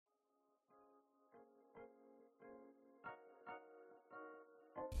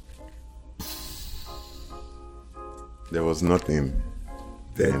There was nothing.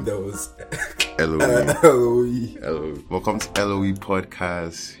 Then there was LOE. LOE. LOE. Welcome to LOE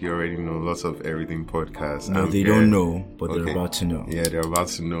Podcast. You already know lots of everything podcast. No, I'm they here. don't know, but Okay. they're about to know. Yeah, they're about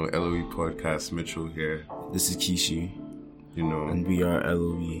to know. LOE Podcast. Mitchell here. This is Kishi, You know, and we are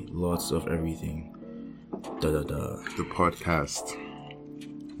LOE. Lots of everything. Da da da. the podcast.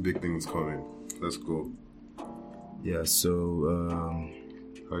 Big things coming. Let's go. Yeah. So,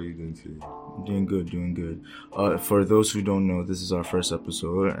 How are you doing today? doing good. For those who don't know, this is our first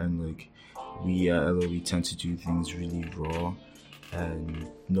episode, and like we at LOE tend to do things really raw and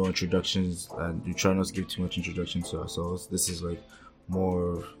no introductions, and we try not to give too much introduction to ourselves. This is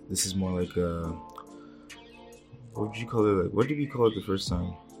more like a, what would you call it? Like, what did we call it the first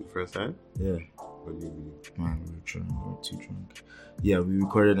time? The first time? Yeah. What do you mean? Man, we were too drunk. Yeah, we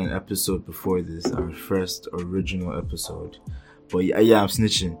recorded an episode before this, our first original episode. But yeah, I'm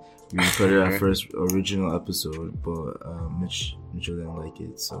snitching. We recorded our first original episode, but Mitchell didn't like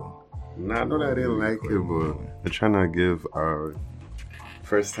it, so. Nah, not that I didn't like it, but we're trying to give our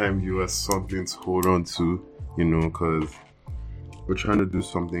first time viewers something to hold on to, you know, because we're trying to do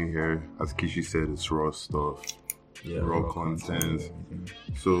something here. As Kishi said, it's raw stuff. Yeah, raw content. everything.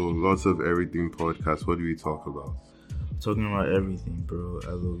 So, lots of everything podcast. What do we talk about? Talking about everything, bro.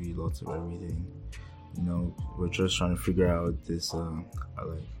 LOE, lots of everything. You know, we're just trying to figure out this,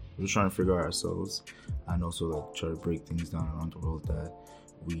 we're just trying to figure out ourselves, and also like try to break things down around the world that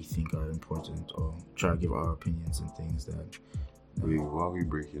we think are important, or try to give our opinions and things that Wait, what are we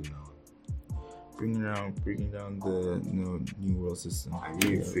breaking down? bringing down the new world system. I knew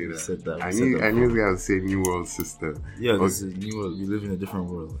you'd say we that. said that. I knew we had to say new world system. Yeah, Okay. this is a new world. We live in a different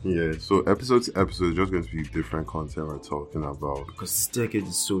world. Yeah, so episode to episode is just going to be different content we're talking about. Because this decade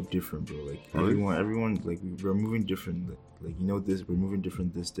is so different, bro. Like Really? everyone, like we're moving different. Like we're moving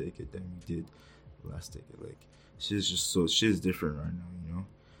different this decade than we did last decade. Like shit's different right now, you know.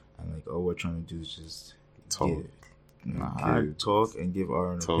 And like all we're trying to do is just Talk. talk and give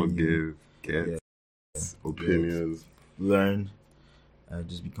our Talk, opinion, give, get opinions. learn, and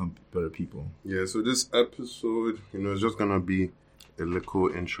just become better people. Yeah, so this episode, you know, it's just gonna be a little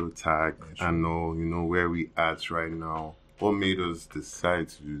intro tag. Intro. I know, you know, where we at right now. What made us decide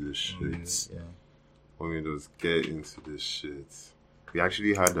to do this shit? Yeah. What made us get into this shit? We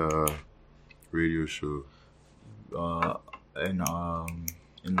actually had a radio show.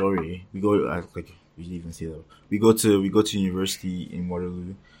 In Laurier, we go like we didn't even say that. We go to university in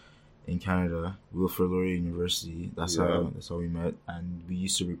Waterloo, in Canada. We go for Laurier University. That's Yeah. how we met, and we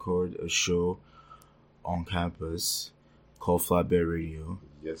used to record a show on campus called Flatbed Radio,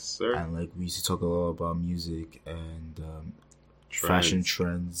 Yes, sir. and like we used to talk a lot about music and fashion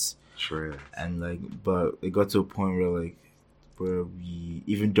trends, and like, but it got to a point where we,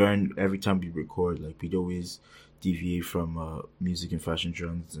 even during every time we record, like we'd always deviate from music and fashion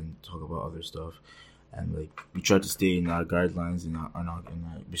trends and talk about other stuff, and like we tried to stay in our guidelines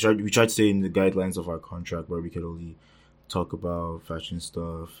we tried to stay in the guidelines of our contract, where we could only talk about fashion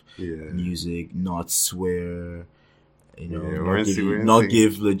stuff, Yeah. music, not swear, you know, Yeah, we're not saying-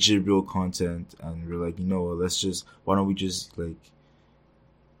 give legit real content. And we're like, you know what, why don't we just like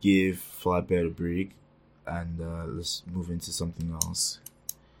give Flatbed a break, and let's move into something else,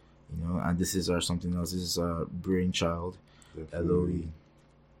 you know. And this is our something else. This is our brainchild, LOE.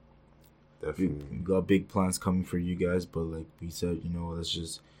 Definitely. We got big plans coming for you guys, but like we said, you know, let's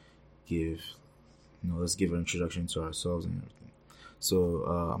give an introduction to ourselves and everything. So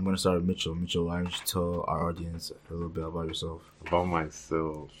I'm gonna start with Mitchell. Mitchell, why don't you tell our audience a little bit about yourself? About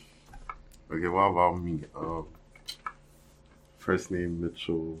myself. Okay, what about me? First name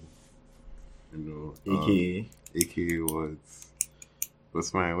Mitchell. You know. AKA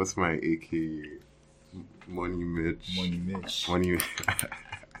what's my AKA? Money Mitch. Money.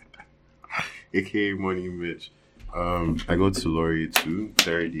 AKA Money Mitch. I go to Laurier too,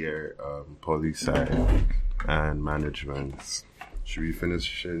 third year, poli sci and management. Should be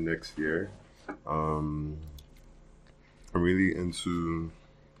finishing next year. I'm really into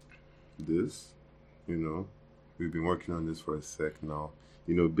this, you know. We've been working on this for a sec now.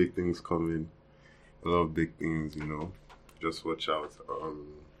 You know, big things coming. A lot of big things, you know. Just watch out.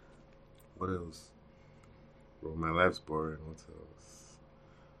 What else? Bro, my life's boring. What else?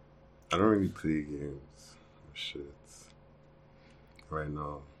 I don't really play games or shit right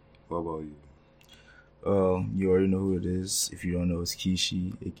now. What about you? You already know who it is. If you don't know, it's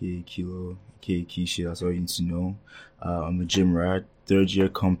Kishi, aka Kilo, aka Kishi. That's all you need to know. I'm a gym rat, third year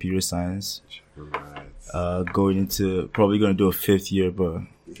computer science. Right. Probably going to do a fifth year, but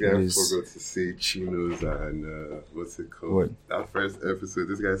This guy forgot to say chinos and what's it called? What? That first episode,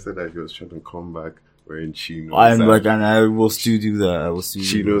 this guy said that he was trying to come back wearing chinos. And I will still do that. I will still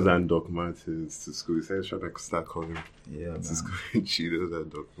chinos and Doc Martens to school. He said, trying to start calling. Yeah, to school in chinos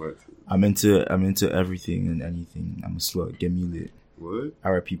and Doc Martens. I'm into everything and anything. I'm a slut. Get me lit. What?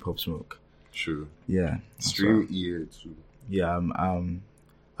 R.I.P. Pop Smoke. True. Yeah. Stream EA too. Yeah, I'm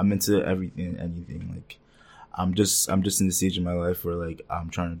into everything and anything. Like, I'm just in the stage of my life where like I'm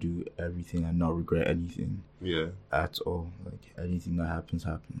trying to do everything and not regret anything. Yeah. At all. Like anything that happens,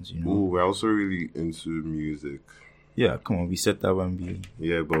 you know. Ooh, we're also really into music. Yeah, come on, we said that when we.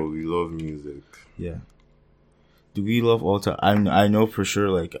 Yeah, but we love music. Yeah. Do we love all types? I know for sure.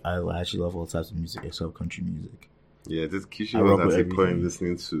 Like I actually love all types of music except country music. Yeah, this Kishi was at a point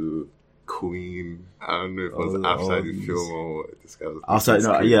listening to Queen. I don't know if it was outside the film or what. This guy was outside.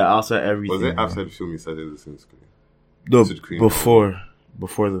 No, yeah, outside everything. Was it outside the film? He started listening to Queen. No,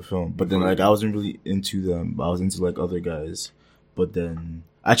 before the film. But then like I wasn't really into them. I was into like other guys. But then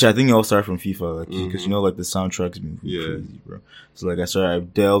actually, I think it all started from FIFA, like because you know like the soundtracks move crazy, bro. So like I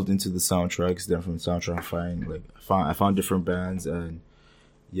delved into the soundtracks. Then from the soundtrack, I found different bands and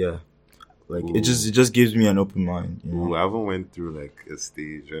yeah. Like it just gives me an open mind. You know? Ooh, I haven't went through like a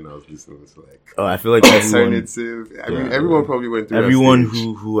stage when I was listening to like. Oh, I feel like alternative. I mean, everyone probably went through. Everyone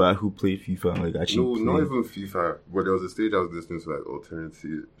who played FIFA like actually. No, not even FIFA. But there was a stage I was listening to like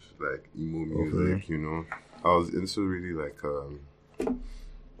alternative, like emo music. You know, I was into really like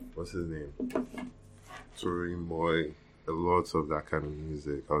what's his name? Tory Boy. A lot of that kind of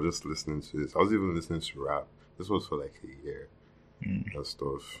music. I was just listening to it. I was even listening to rap. This was for like a year. That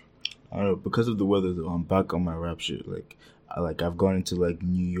stuff. I don't know, because of the weather though, I'm back on my rap shit. I've gone into like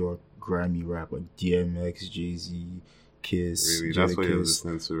New York grimy rap, like DMX, Jay-Z, Kiss. Really? That's what you're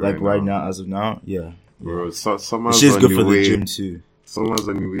listening to right now, as of now, yeah. Bro, summer's Shit's on good the for way. The gym too. Summer's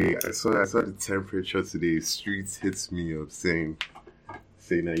on the way. I saw the temperature today. Streets hits me up saying,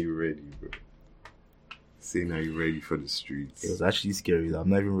 are you ready, bro? Saying, are you ready for the streets? It was actually scary though. I'm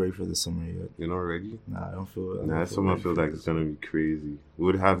not even ready for the summer yet. You're not ready? Nah, I don't feel it. Nah, summer feels like it's gonna be crazy.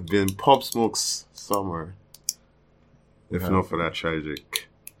 Would have been Pop Smoke's summer if not for that tragic.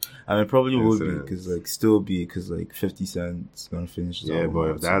 I mean, it probably would be because like 50 Cent's gonna finish. Yeah,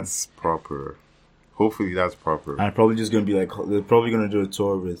 but that's proper. Hopefully, that's proper. And probably just gonna be like they're probably gonna do a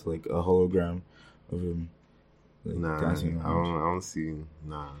tour with like a hologram of him. Like, dancing around. I don't see.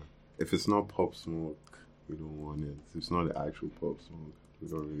 Nah, if it's not Pop Smoke. We don't want it. It's not the actual Pop Smoke. We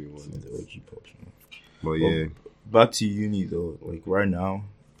don't really want it. The OG Pop Smoke. But yeah. Back to uni though. Like right now.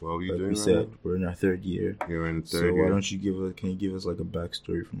 What are you like doing? We said, we're in our third year. Yeah, we're in the third year. So why don't you can you give us like a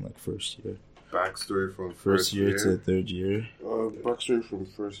backstory from like first year? Backstory from first year to third year. Backstory from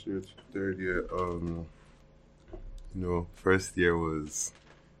first year to third year. First year was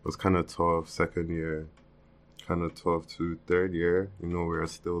kind of tough. Second year, kind of tough too. Third year, we're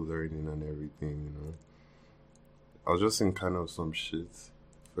still learning and everything. I was just in kind of some shit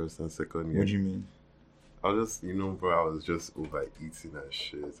first and second year. What do you mean? I was just, bro, I was just overeating and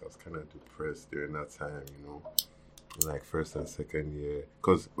shit. I was kind of depressed during that time, like first and second year.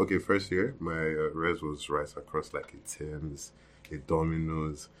 Because, first year, my res was right across like a Thames, a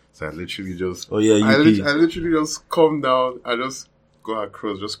Domino's. So I literally just... Oh, yeah, I literally just come down. I just go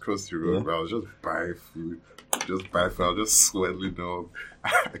across, just cross the road. Yeah. Bro. I was just buying food. I was just swelling up.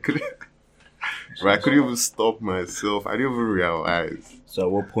 I couldn't even stop myself. I didn't even realize. So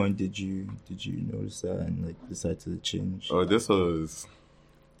at what point did you notice that and like decide to change? Oh, this was,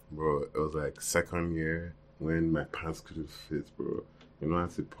 bro. It was like second year when my pants couldn't fit, bro.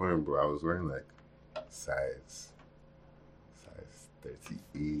 At the point, bro, I was wearing like size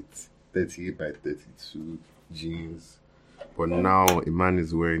 38 by 32 jeans, but now a man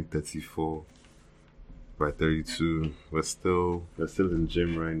is wearing 34 by 32. We're still in the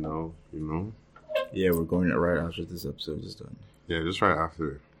gym right now, Yeah, we're going right after this episode is done. Yeah, just right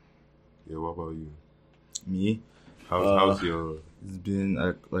after. Yeah, what about you? Me? How's your... It's been,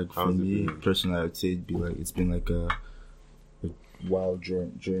 like for me, personally, I would say it's been like a wild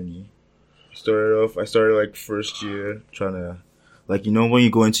journey. I started like first year trying to... Like, when you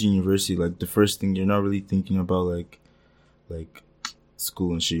go into university, like the first thing, you're not really thinking about like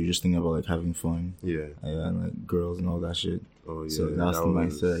school and shit. You're just thinking about like having fun. Yeah. And like girls and all that shit. Oh, yeah. So that's the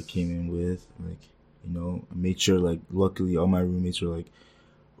mindset I came in with. Like, I made sure, like, luckily all my roommates were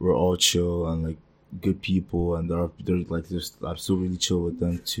all chill and, like, good people, and I'm still really chill with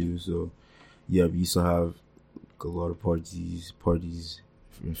them, too. So, yeah, we used to have a lot of parties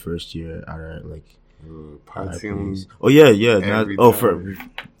in first year at our, like, Partying. Oh yeah.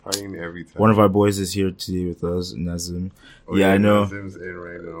 Partying every time. One of our boys is here today with us, Nazim. Oh, yeah, I know. Nazim's in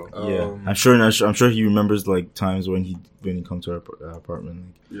right now. Yeah, I'm sure he remembers like times when he come to our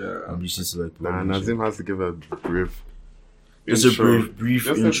apartment. Like, yeah, used to like. Nazim has to give a brief. Just a brief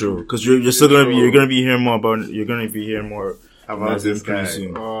intro, because you're still gonna be hearing more about this guy.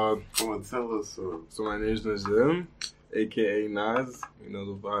 Soon. Come on, tell us. So my name is Nazim, aka Naz. You know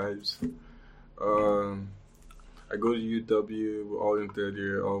the vibes. I go to UW. We're all in third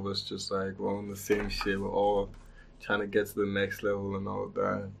year. All of us just like we're on the same shit. We're all trying to get to the next level and all of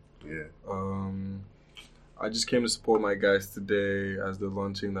that. Yeah. I just came to support my guys today as they're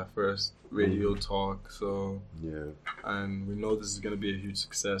launching that first radio talk. So yeah, and we know this is gonna be a huge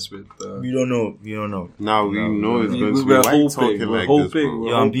success with. We don't know. Now we know it's going to be. Why are you talking like this, bro?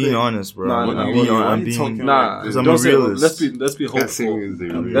 Yeah, I'm being honest, bro. I'm being because I'm a realist. Let's be hopeful.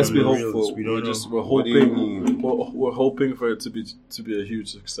 Let's be hopeful. We're hoping for it to be a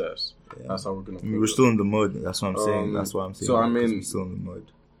huge success. Yeah. That's how we're gonna. We're still in the mud. That's what I'm saying. That's what I'm saying. So I mean, we're still in the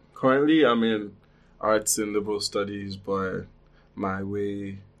mud. Currently, I'm in arts and liberal studies, but my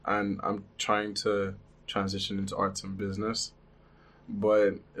way, and I'm trying to transition into arts and business.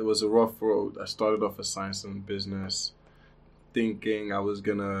 But it was a rough road. I started off as science and business, thinking I was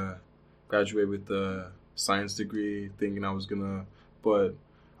gonna graduate with a science degree, but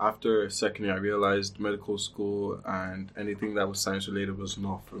after second year, I realized medical school and anything that was science related was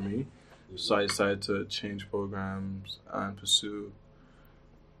not for me. So I decided to change programs and pursue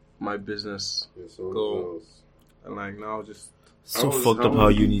my business goals. And like now, just so fucked up how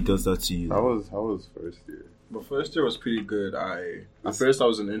uni does that to you. How was first year? But first year was pretty good. At first I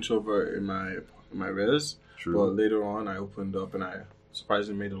was an introvert in my res. True. But later on I opened up and I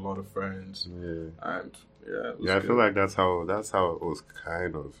surprisingly made a lot of friends. Yeah. And I feel like that's how it was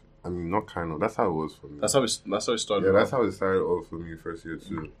kind of. I mean, not kind of. That's how it was for me. That's how it started. Yeah, that's how it started off for me first year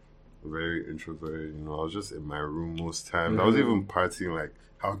too. Very introverted. You know, I was just in my room most times. I was even partying like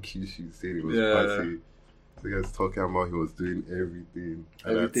how Kishi said he was partying. So he was talking about he was doing everything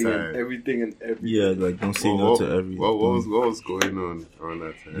and everything. Yeah, like don't say no to everything. What was going on around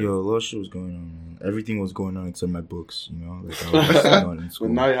that time? Yo, a lot of shit was going on, man. Everything was going on except my books, you know? Like I was not in school.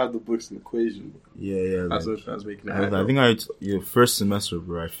 But now you have the books and equation. Yeah. That's like, what I was making it happen. I think first semester,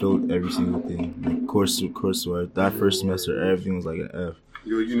 bro, I failed every single thing. Like coursework. That first semester, everything was like an F.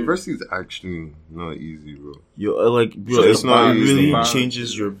 Yo, university is actually not easy, bro. Yo, like, bro, it's not easy. It really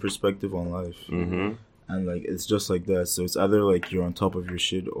changes your perspective on life. Mm-hmm. And, like, it's just like that. So it's either, like, you're on top of your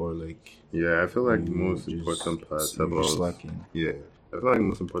shit or, like... Yeah, I feel like the most important part about... slacking. Yeah. I feel like the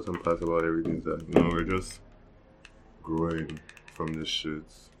most important part about everything is that, you know, we're just growing from this shit.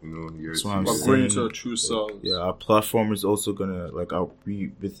 You know, we're growing into our true selves. Yeah, our platform is also gonna, like,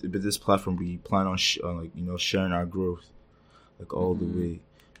 with this platform, we plan on, like, you know, sharing our growth. Like, all the way,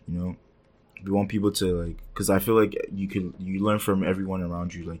 you know? We want people to, like... Because I feel like you learn from everyone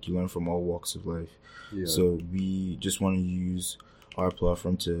around you. Like, you learn from all walks of life. Yeah. So we just want to use our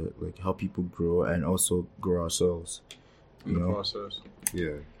platform to like help people grow and also grow ourselves. In the process.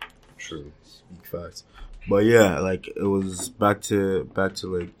 Yeah, true. Big facts. But yeah, like it was back to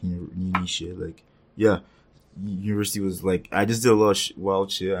like uni shit. Like yeah, university was like I just did a lot of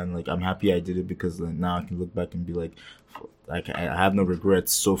wild shit and like I'm happy I did it because like, now I can look back and be like I have no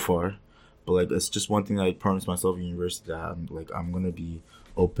regrets so far. But like it's just one thing I promised myself in university that I'm gonna be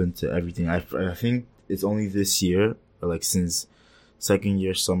open to everything. I think it's only this year, or like since second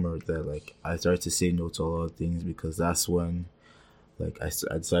year summer, that like I started to say no to a lot of things because that's when like I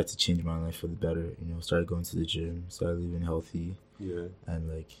decided to change my life for the better. You know, started going to the gym, started living healthy. Yeah. And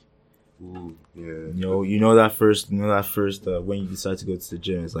like, yeah. You know that first when you decide to go to the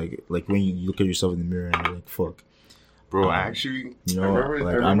gym, it's like when you look at yourself in the mirror and you're like, fuck. Bro, actually, you know,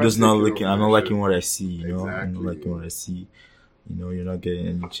 I'm just not looking. I'm not liking what I see. You know, I'm not liking what I see. You know, you're not getting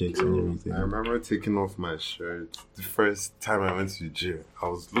any chicks and everything. I remember taking off my shirt the first time I went to the gym. I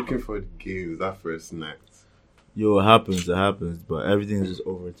was looking for the games that first night. Yo, it happens, but everything is just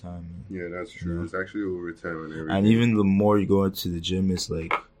over time. Man. Yeah, that's true. Yeah. It's actually over time and everything. And even the more you go into the gym, it's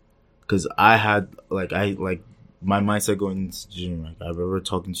like, because my mindset going into the gym, like I remember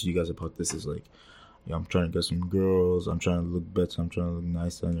talking to you guys about this, is like, yeah, I'm trying to get some girls, I'm trying to look better, I'm trying to look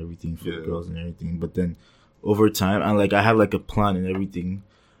nicer and everything for the girls and everything, but then over time, and like I had like a plan and everything.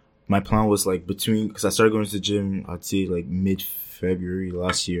 My plan was like because I started going to the gym, I'd say like mid-February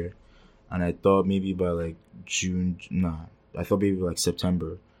last year, and I thought maybe by like I thought maybe like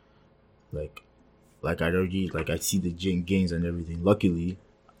September, like I'd already I'd see the gains and everything. Luckily,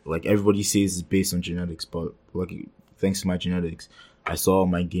 like everybody says it's based on genetics, but lucky thanks to my genetics, I saw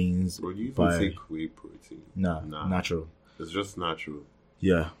my gains. Would you even take whey protein? Nah, natural. It's just natural.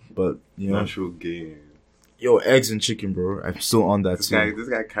 Yeah, but natural gain. Yo, eggs and chicken, bro. I'm still on that too. This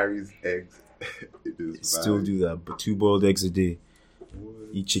guy carries eggs. Still do that, but 2 boiled eggs a day. What?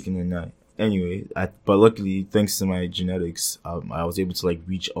 Eat chicken at night. Anyway, but luckily, thanks to my genetics, I was able to like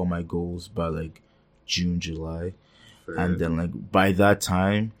reach all my goals by like June, July, and then like by that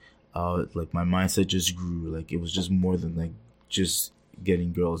time, like my mindset just grew. Like it was just more than like just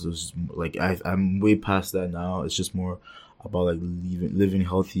getting girls. It was just, like I'm way past that now. It's just more about like living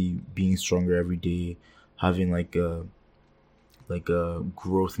healthy, being stronger every day, having like a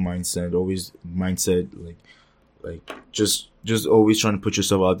growth mindset, like just always trying to put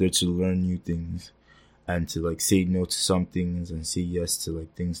yourself out there to learn new things and to like say no to some things and say yes to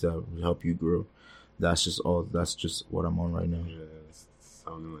like things that will help you grow. That's just what I'm on right now. Yeah, it's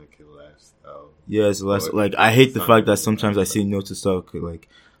sounding like a lifestyle. Yeah, it's a lifestyle. Like I hate the fact that sometimes I say no to stuff like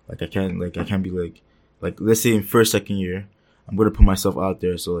I can't be like let's say in first, second year, I'm gonna put myself out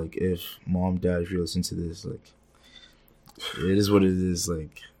there. So like if mom, dad, if you listen to this, like it is what it is.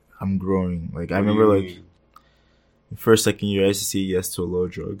 Like I'm growing. Like I remember like first, second year I used to say yes to a lot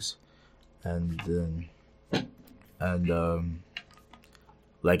of drugs, and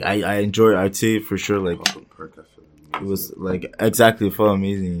like I enjoy. I'd say for sure like it was like exactly, it felt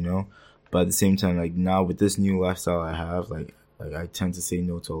amazing, But at the same time, like now with this new lifestyle I have, like I tend to say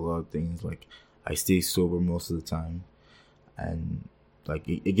no to a lot of things. Like I stay sober most of the time, and like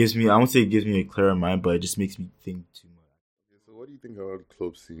it gives me, I won't say it gives me a clearer mind, but it just makes me think too much. Okay, so what do you think about the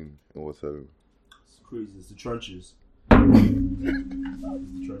club scene in Waterloo? It's crazy. It's the trenches. It's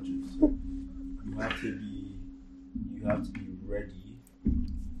the trenches. You have to be ready,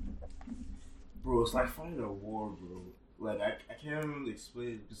 bro. It's like fighting a war, bro. Like I can't really explain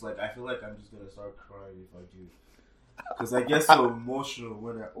it because like I feel like I'm just gonna start crying if I do, because I get so emotional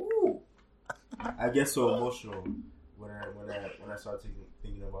when I get so emotional when I start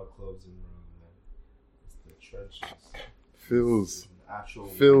thinking about clubs and it's the trenches. Feels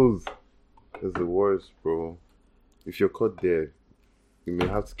is the worst, bro. If you're caught there, you may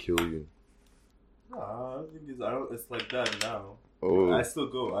have to kill you. Nah, I think it's like that now. Oh, I still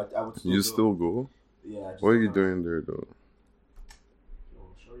go. I would still you go. Still go? Yeah. What are you doing there, though?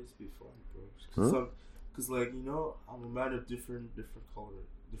 Yo, shorties be fun, bro. Cause like I'm a man of different color,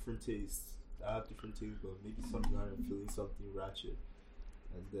 different tastes. I have different tastes, but maybe sometimes I'm feeling something ratchet,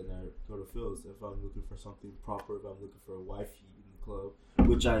 and then I go to Phil's if I'm looking for something proper. If I'm looking for a wifey in the club,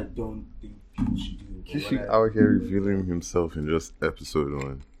 which I don't think people should do. He's out here revealing himself in just episode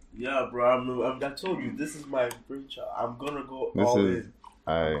 1. Yeah, bro. I told you this is my brainchild. I'm gonna go all in.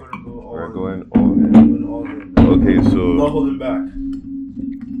 We're going all in. Okay, so I'm not holding back.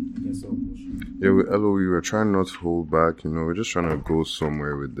 Yeah, with Elo, we were trying not to hold back. We're just trying to go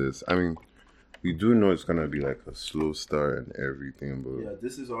somewhere with this. I mean, we do know it's gonna be like a slow start and everything, but yeah,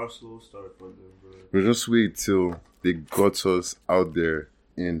 this is our slow start for them, bro. We'll just wait till they got us out there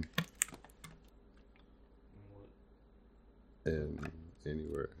in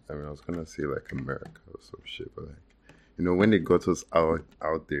anywhere. I mean, I was gonna say like America or some shit, but like, when they got us out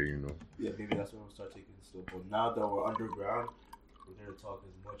there, Yeah, maybe that's when we'll start taking it slow. But now that we're underground, we're gonna talk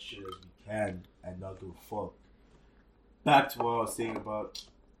as much shit as we can and not give a fuck. Back to what I was saying about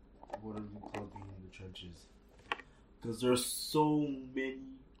Waterloo Club being in the trenches, because there's so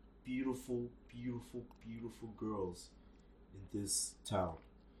many beautiful, beautiful, beautiful girls in this town.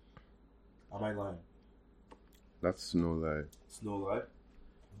 Am I lying? That's no lie. It's no lie.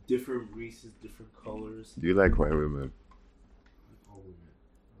 Different races, different colors. Do you like white women? I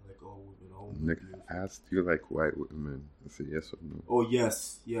like all women. All women. Nick asked, do you like white women? I say yes or no. Oh,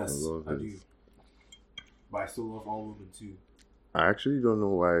 yes. I do. But I still love all women too. I actually don't know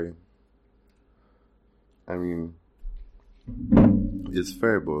why. I mean, it's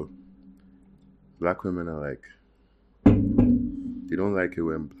fair, but black women are like, they don't like it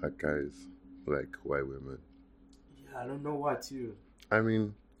when black guys like white women. Yeah, I don't know why too. I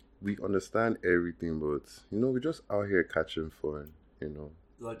mean, we understand everything, but we're just out here catching fun,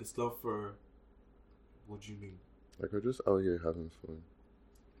 Like it's not for. What do you mean? Like we're just out here having fun.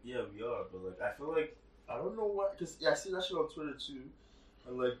 Yeah, we are, but like I feel like I don't know why. Cause I see that shit on Twitter too,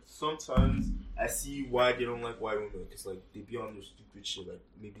 and like sometimes I see why they don't like white women. Cause like they be on their stupid shit. Like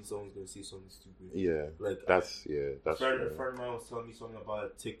maybe someone's gonna say something stupid. Yeah, like that's a friend of mine was telling me something about a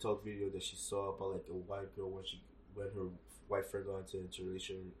TikTok video that she saw about like a white girl when her white friend got into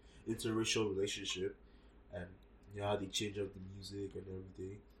interracial relationship, and how they change up the music and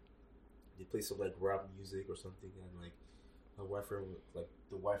everything. They play some like rap music or something, and like the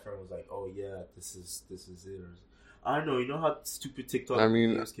boyfriend was like, oh yeah, this is it. Or, I don't know. You know how stupid TikTok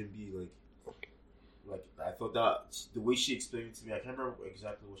videos can be like I thought that the way she explained it to me, I can't remember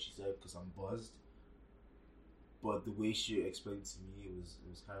exactly what she said because I'm buzzed. But the way she explained it to me, it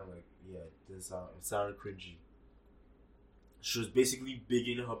was kind of like, yeah, it sounded cringy. She was basically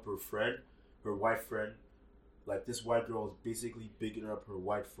bigging up her white friend. Like, this white girl was basically bigging up her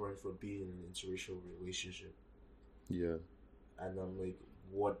white friend for being in an interracial relationship. Yeah. And I'm like,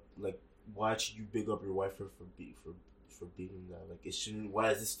 what? Like, why should you big up your white friend for being that? Like, it shouldn't. Why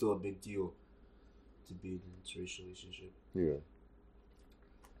is this still a big deal to be in an interracial relationship? Yeah.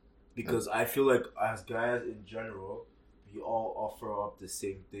 Because I feel like as guys in general, we all offer up the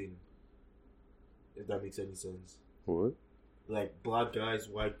same thing. If that makes any sense. What? Like black guys,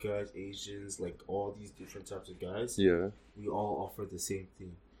 white guys, Asians, like all these different types of guys. Yeah. We all offer the same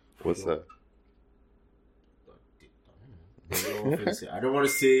thing. What's that? I don't want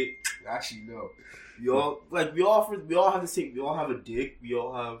to say. Actually, no. We all have the same. We all have a dick. We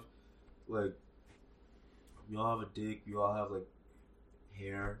all have a dick. We all have like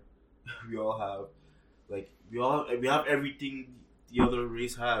hair. We all have we have everything the other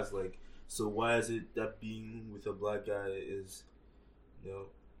race has. Like, so why is it that being with a black guy is,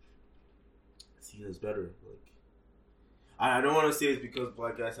 seen as better? Like, I don't want to say it's because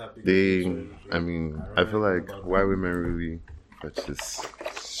black guys have big dicks. I feel like white women really are just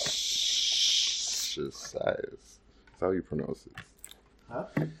size. That's how you pronounce it. Huh?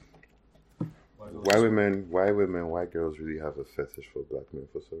 White women, white girls really have a fetish for black men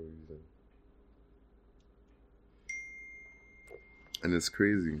for some reason. And it's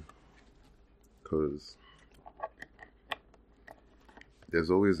crazy. Because there's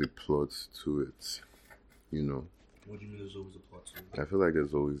always a plot to it, What do you mean there's always a plot to it? I feel like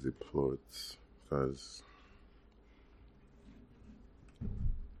there's always a plot because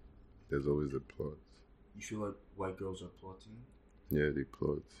there's always a plot. You feel like white girls are plotting? Yeah, they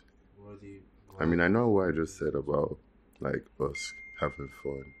plot. What are they? I know what I just said about like us having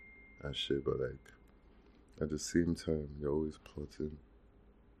fun and shit, but like at the same time, they're always plotting.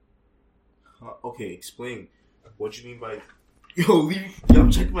 Okay, explain. What do you mean by? Yo, leave. Yeah,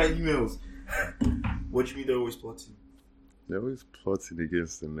 I'm checking my emails. What do you mean they're always plotting? They're always plotting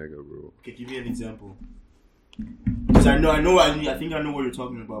against the nigga, bro. Okay, give me an example. Because I think I know what you're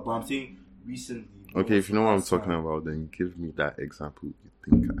talking about, but I'm saying recently. Okay, if you know what I'm talking about, then give me that example you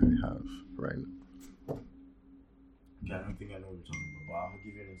think I have right now. Okay, I don't think I know what you're talking about, but I'm gonna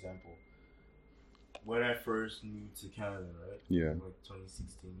give you an example. When I first moved to Canada, right? Yeah. Like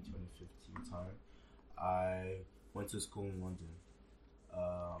 2016, 2015 time, I went to school in London.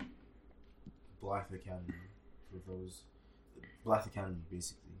 Blythe Academy, Blythe Academy,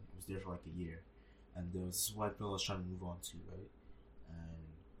 basically. I was there for like a year. And there was this white girl I was trying to move on to, right?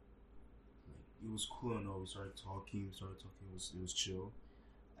 And like, it was cool and all. We started talking, it was chill.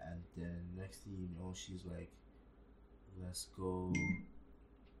 And then next thing you know, she's like, let's go. Yeah,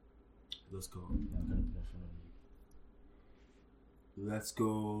 I gotta put that in front of me. Let's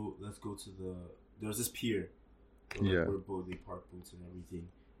go to there's this pier. Where they park boats and everything.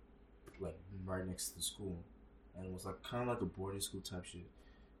 Like right next to the school. And it was like kind of like a boarding school type shit.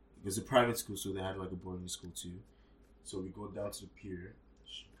 It was a private school, so they had like a boarding school too. So we go down to the pier.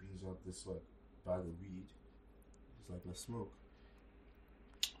 She brings out this like bag of weed. It's like, let's smoke.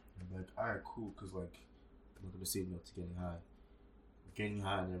 I'm like, alright, cool, because like I'm not gonna say no to getting high. We're getting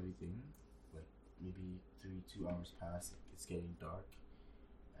high and everything. Like maybe 2 hours pass. It's getting dark,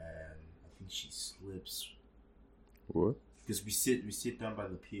 and I think she slips. What? Because we sit down by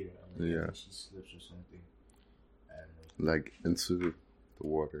the pier. And like, I think she slips or something. And like into the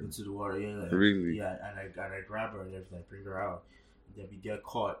water. Into the water, yeah. Like, really? Yeah, and I grab her and everything, I bring her out. And then we get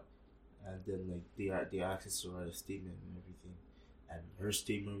caught, and then like they ask us to write a statement and everything. And her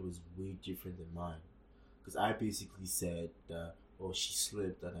statement was way different than mine, because I basically said that, oh, she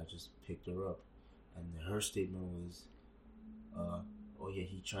slipped and I just picked her up, and her statement was, oh yeah,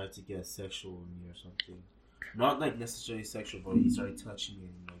 he tried to get sexual with me or something. Not like necessarily sexual, but he started touching me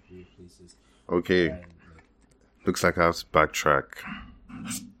in like weird places. Okay. And, looks like I have to backtrack.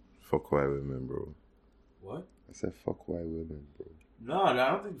 Fuck white women, bro. What? I said fuck white women, bro. No, I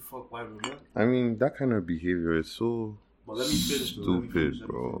don't think fuck white women. I mean, that kind of behavior is so let me finish, stupid,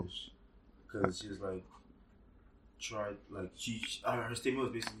 bro. Because she was like, her statement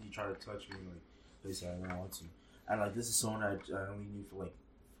was basically trying to touch me, like, basically I don't want to. And like, this is someone I only knew for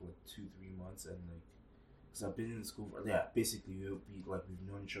 2-3 months, and like, because I've been in school for, basically we've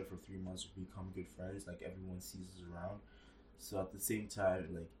known each other for 3 months, we become good friends, like everyone sees us around. So at the same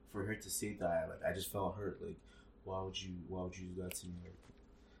time, like, for her to say that, like, I just felt hurt, like, Why would you do that to me? Like,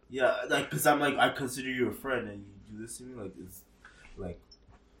 yeah, like, cause I'm like, I consider you a friend, and you do this to me, like, it's like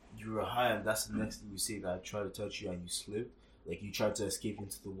you were high, and that's the next thing you say, that I try to touch you and you slip, like you tried to escape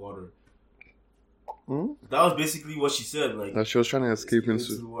into the water. Hmm? That was basically what she said. Like, that she was trying to escape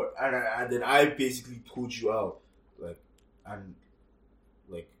into the water, and then I basically pulled you out, like, and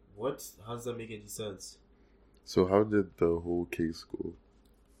like, what? How does that make any sense? So how did the whole case go?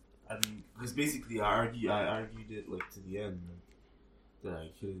 I mean, because basically I argued it like to the end, like, that I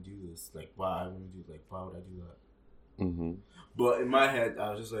couldn't do this. Like, why I wouldn't do, like, why would I do that? Mm-hmm. But in my head,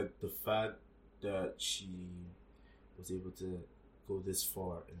 I was just like, the fact that she was able to go this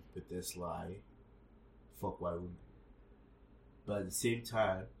far and with this lie, fuck white women. But at the same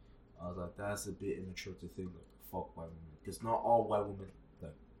time, I was like, that's a bit immature to think, like, fuck white women, because not all white women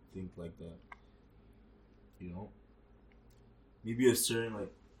like think like that. You know, maybe a certain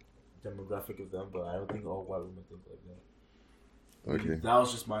like demographic of them, but I don't think all white women think like that. Okay. That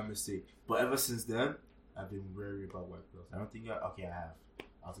was just my mistake. But ever since then, I've been wary about white girls. I don't think I have.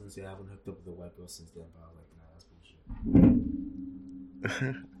 I was gonna say I haven't hooked up with a white girl since then, but I was like, nah, that's bullshit.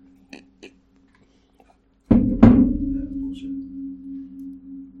 That's bullshit.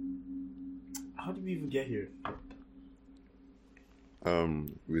 How did we even get here?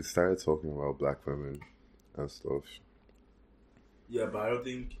 We started talking about black women and stuff. Yeah, but I don't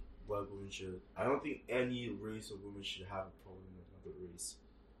think white women should. I don't think any race of women should have a problem with another race.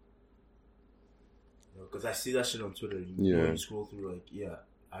 Because I see that shit on Twitter. You scroll through, like, yeah,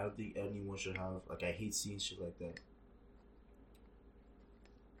 I don't think anyone should have, like, I hate seeing shit like that.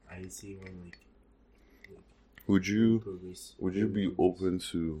 I hate seeing when, like would you be open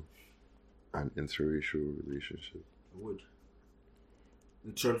to an interracial relationship? I would.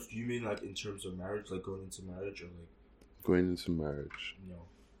 In terms, do you mean like in terms of marriage, like going into marriage, or like going into marriage?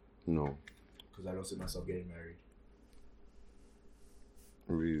 No. Because I don't see myself getting married.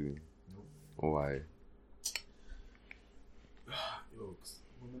 Really? Nope. Why? Yo,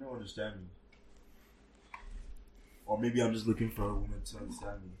 women don't understand me. Or maybe I'm just looking for a woman to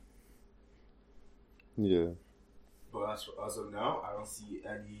understand me. Yeah. But as of now, I don't see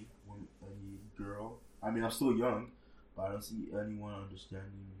any girl. I mean, I'm still young, but I don't see anyone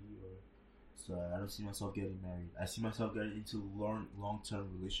understanding me. So I don't see myself getting married. I see myself getting into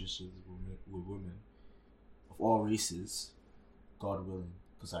long-term relationships with women of all races, God willing,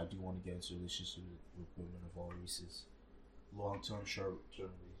 because I do want to get into relationships with women of all races, long-term, short-term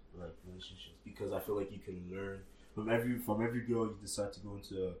relationships, because I feel like you can learn from every girl you decide to go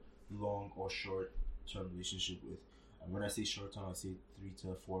into a long or short-term relationship with. And when I say short-term, I say 3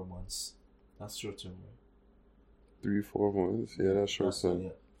 to 4 months. That's short-term, right? 3-4 months, yeah, that's short-term.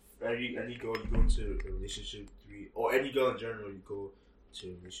 Yeah. Any girl you go into a relationship or any girl in general you go to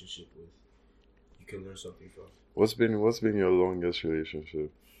a relationship with, you can learn something from. What's been your longest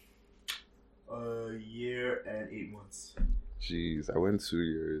relationship? A year and 8 months. Jeez, I went 2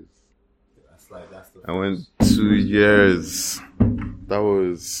 years. That's the. I went 2 years. That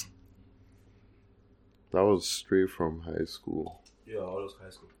was straight from high school. Yeah, all those high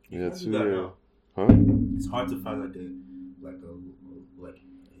school. Yeah, 2 years. Huh? It's hard to find a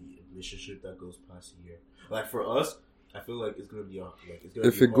relationship that goes past a year. Like for us, I feel like it's gonna be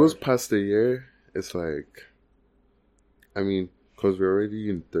if it goes past a year, it's like, I mean, because we're already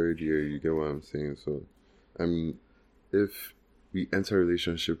in 3rd year, you get what I'm saying? So, I mean, if we enter a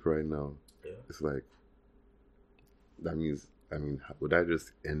relationship right now, it's like, that means, I mean, would I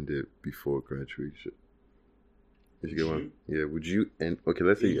just end it before graduation? If you get one, yeah. Would you end? Okay,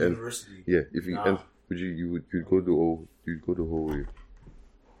 let's say you end. University. Yeah, if you end, you'd go the whole way.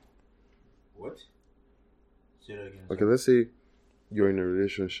 What? Say that again. Okay, let's say you're in a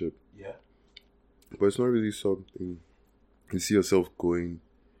relationship. Yeah. But it's not really something you see yourself going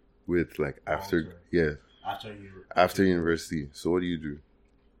with, like, after after university. So what do you do?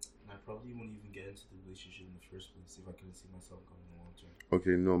 I probably wouldn't even get into the relationship in the first place if I couldn't see myself going long term.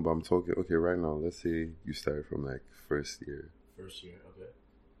 Okay, no, but I'm talking. Okay, right now, let's say you start from like first year. First year, okay.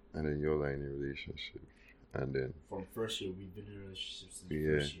 And then you're like in a relationship, and then from first year we've been in a relationship since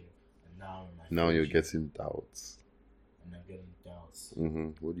first year, and now you're getting doubts. And I'm getting doubts.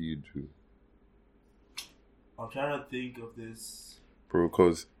 What do you do? I'm trying to think of this, bro,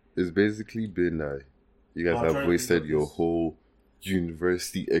 because it's basically been like you guys have wasted your whole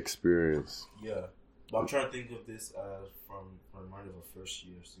university experience. Yeah, but I'm trying to think of this from mind of a first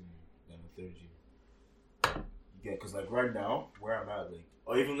year senior than a 3rd year. Yeah, because like right now, where I'm at, like,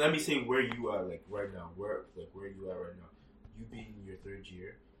 or even let me say where you are, like right now, where you are right now, you being in your 3rd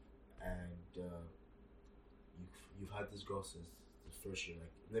year, and you've had this girl since the first year.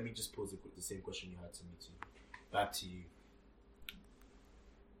 Like, let me just pose the same question you had to me too. back to you.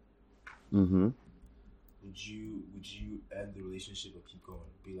 Mm-hmm. Would you end the relationship or keep going?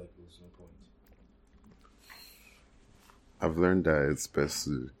 Be like, there's no point. I've learned that it's best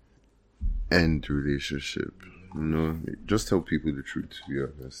to end the relationship. You know, just tell people the truth, to be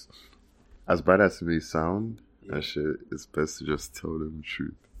honest. As bad as it may sound, and shit, it's best to just tell them the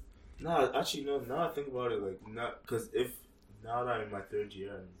truth. No, actually, no. Now I think about it, like, not because now that I'm in my third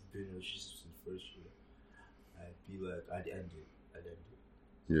year and been in a relationship since first year, I'd be like, I'd end it.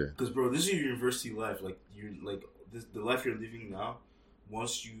 Yeah. Because, bro, this is your university life. Like, you're like the life you're living now.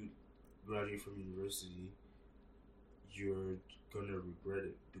 Once you graduate from university, you're gonna regret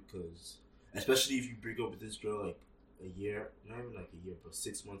it, because especially if you break up with this girl like a year, not even like a year, but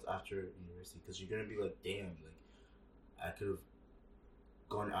 6 months after university, because you're gonna be like, damn, like I could have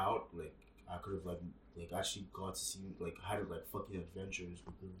gone out, like I could have like actually got to see, like had like fucking adventures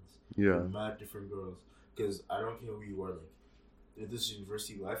with girls, mad different girls, because I don't care who you are, like if this is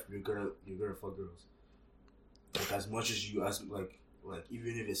university life, you're gonna fuck girls, like as much as you like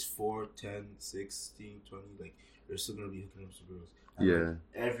even if it's 4, 10, 16, 20, like you're still gonna be hooking up with girls. And like,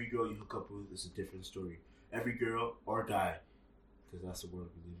 every girl you hook up with is a different story. Every girl or guy, because that's the world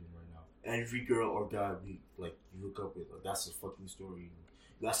we live in right now. Every girl or guy you hook up with, like that's a fucking story.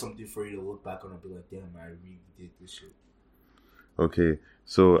 That's something for you to look back on and be like, damn, I really did this shit. Okay,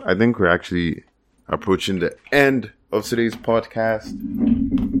 so I think we're actually approaching the end of today's podcast.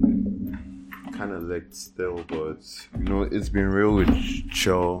 Kind of licked still, but you know, it's been real with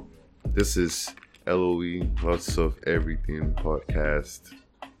y'all. This is LOE, lots of everything podcast.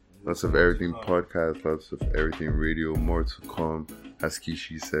 Lots of everything podcast, lots of everything radio, more to come, as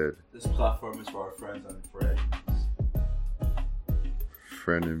Kishi said. This platform is for our friends and friends.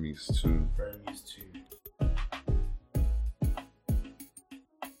 Frenemies too.